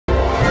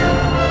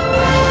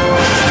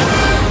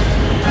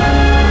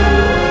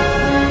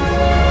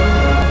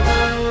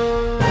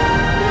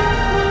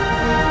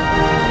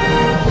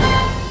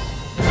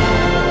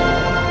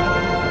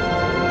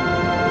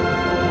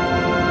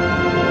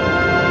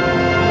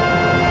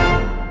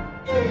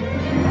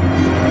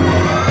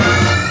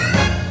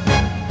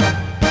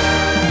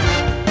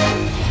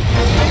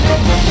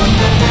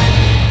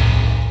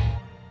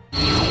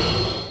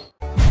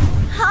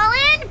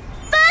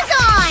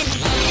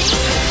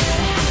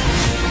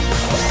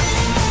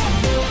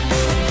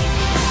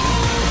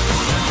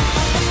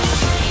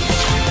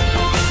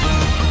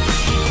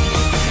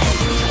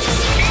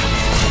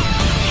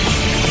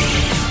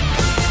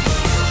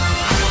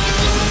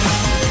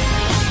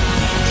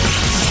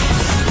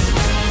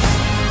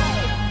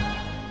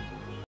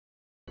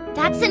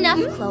That's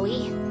enough,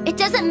 Chloe. It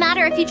doesn't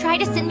matter if you try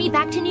to send me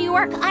back to New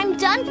York. I'm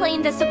done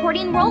playing the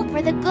supporting role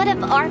for the good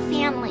of our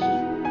family.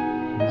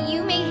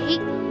 You may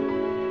hate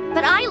me,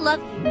 but I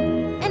love you.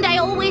 And I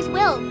always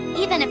will,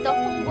 even if the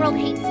whole world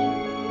hates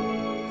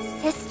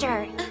you.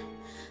 Sister,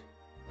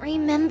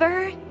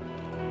 remember?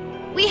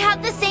 We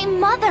have the same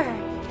mother.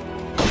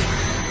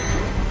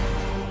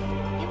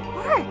 It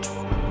works.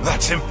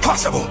 That's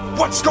impossible!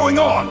 What's going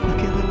on?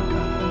 Okay, little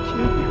Gotham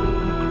Jr., I'm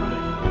gonna cry.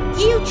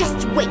 You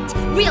just wait.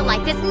 Real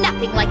life is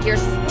nothing like your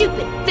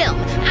stupid film.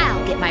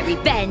 I'll get my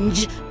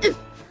revenge.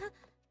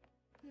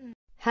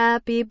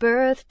 Happy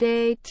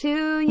birthday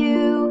to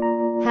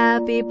you.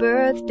 Happy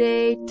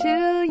birthday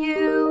to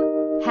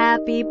you.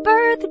 Happy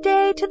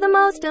birthday to the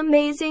most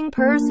amazing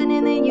person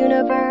in the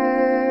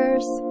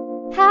universe.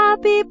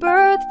 Happy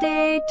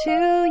birthday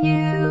to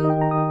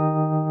you.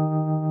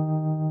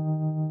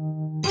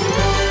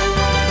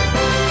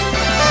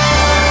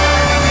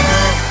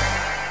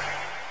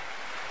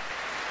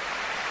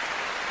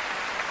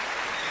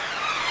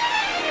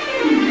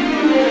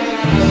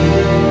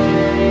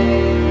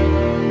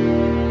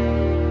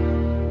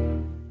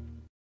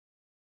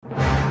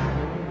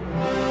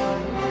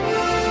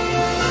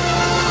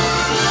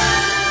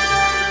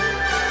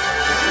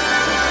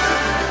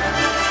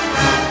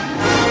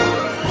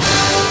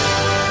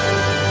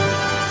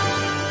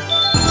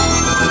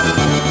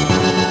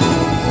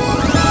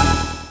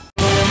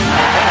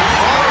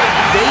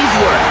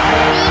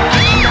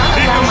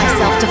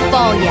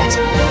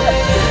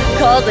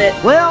 Called it.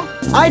 Well,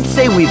 I'd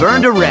say we've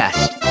earned a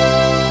rest.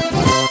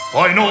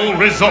 Final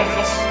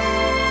results.